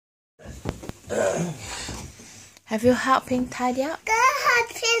Have you helped him tidy up?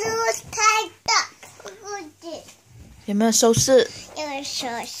 有没有收拾？有收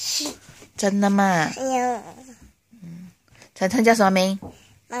拾。真的吗？有。晨晨叫什么名？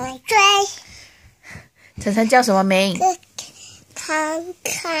妈妈追。晨晨叫什么名？康。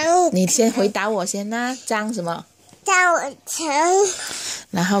你先回答我先啦。张什么？张伟成。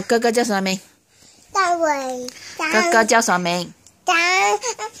然后哥哥叫什么名？张伟。哥哥叫什么名？张。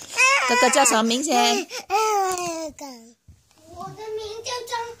哥哥叫什么名先？我的名叫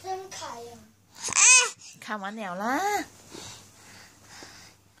张真凯呀。看完了啦。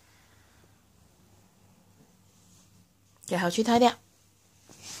给好去擦掉。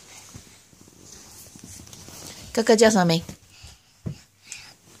哥哥叫什么名？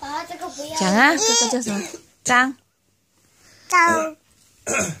爸，这个不要。讲啊，哥哥叫什么？张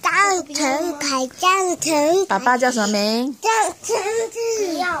成凯，张成。爸爸叫什么名？张成志。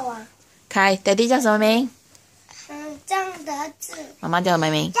不要啊。凯，爹地叫什么名？张德志。妈妈叫什么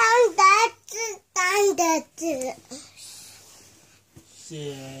名？张德志。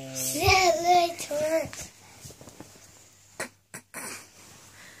谢瑞春。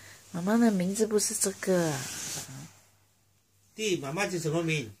妈妈的名字不是这个。弟，妈妈叫什么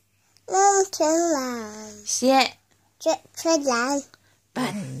名？春兰。谢。春兰。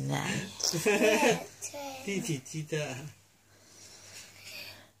本来。弟弟记得。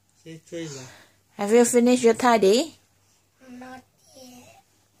谢翠兰。Have you finished your tidy? Not yet.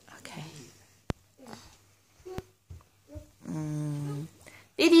 Okay.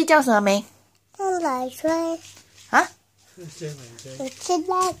 弟弟叫什么名？张来吹。啊？我去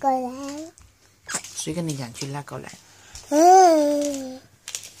拉过来。谁跟你讲去拉过来？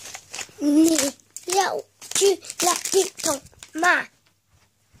你要去垃圾桶吗？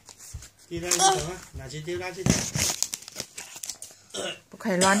丢垃圾桶啊！拿去丢垃圾桶。不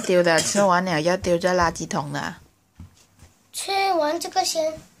可以乱丢的，吃完了要丢在垃圾桶的。吃完这个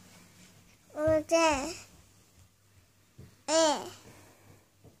先。我在。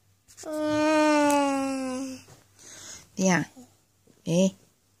这样，你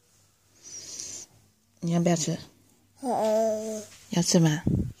要不要吃？要吃吗？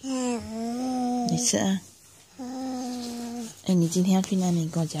你吃啊。你今天要去哪里？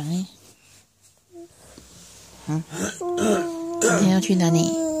跟我讲哎。今天要去哪里？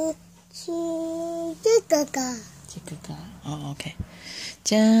去这个。这个哦 ，OK。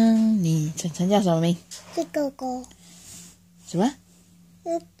这样你晨晨叫什么名？这个。什么？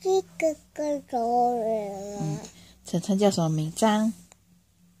这个走人。晨晨叫什么名？张。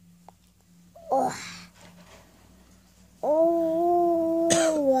哇。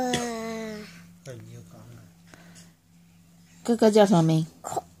哥哥叫什么名？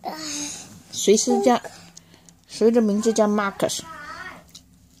谁的名字叫 Marcus？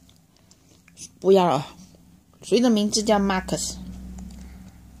 不要了。谁的名字叫 Marcus？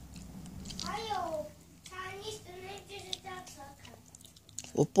 还有 Chinese 的名字是叫可可。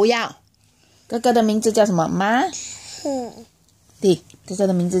我不要。哥哥的名字叫什么？妈。弟，哥哥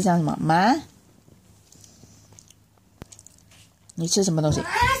的名字叫什么？妈。你吃什么东西？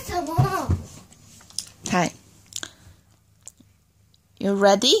什么？看。You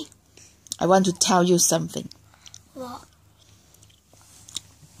ready? I want to tell you something. What?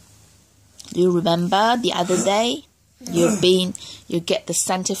 Do you remember the other day? You get the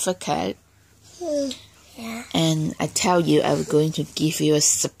certificate. Yeah. And I tell you I was going to give you a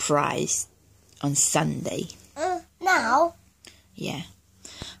surprise on Sunday. Now? Yeah.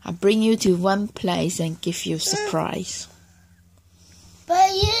 I'll bring you to one place and give you a surprise.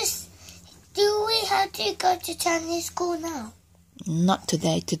 But do we have to go to Chinese school now? Not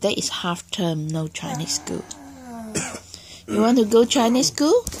today. Today is half term, no Chinese school. You want to go Chinese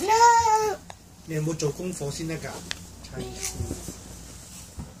school? No. 你有冇做功課先得㗎？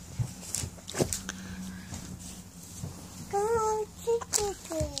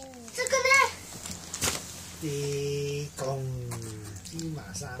这个呢？啲贡芝麻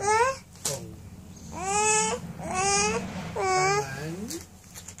衫贡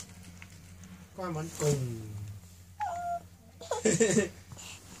關文贡關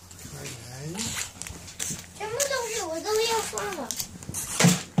文什么东西我都要放了。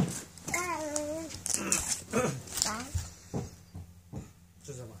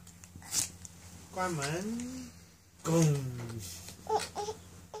这什么？关门贡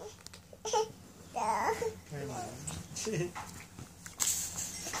开门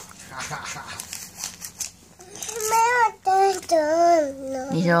哈哈哈！没有灯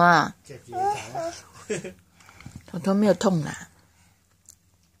灯。你什么？夾住你頭。头没有痛啦。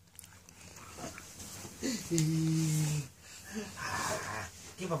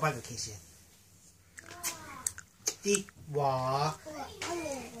叫爸爸嚟企先。弟，我。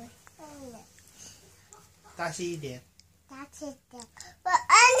大声一点。大声点。我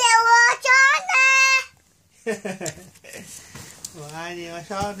爱你，我说呢。我爱你，我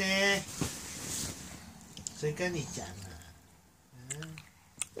说呢。谁跟你讲啊？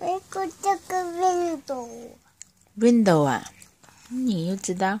那个这个 window 啊，你又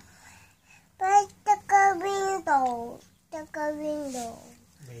知道？这个 window， 这个 window。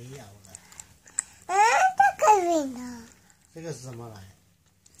没有了。这个 window。这个是什么来？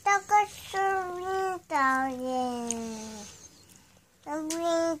这个是 window 耶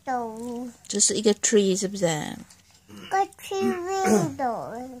 ，window。这是一个 tree 是不是？个 tree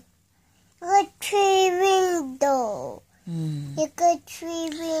window， 个 tree window。一个 tree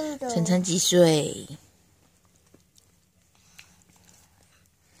window。晨晨几岁？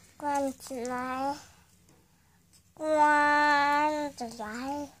关起来，关起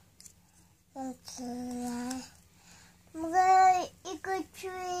来，关起来。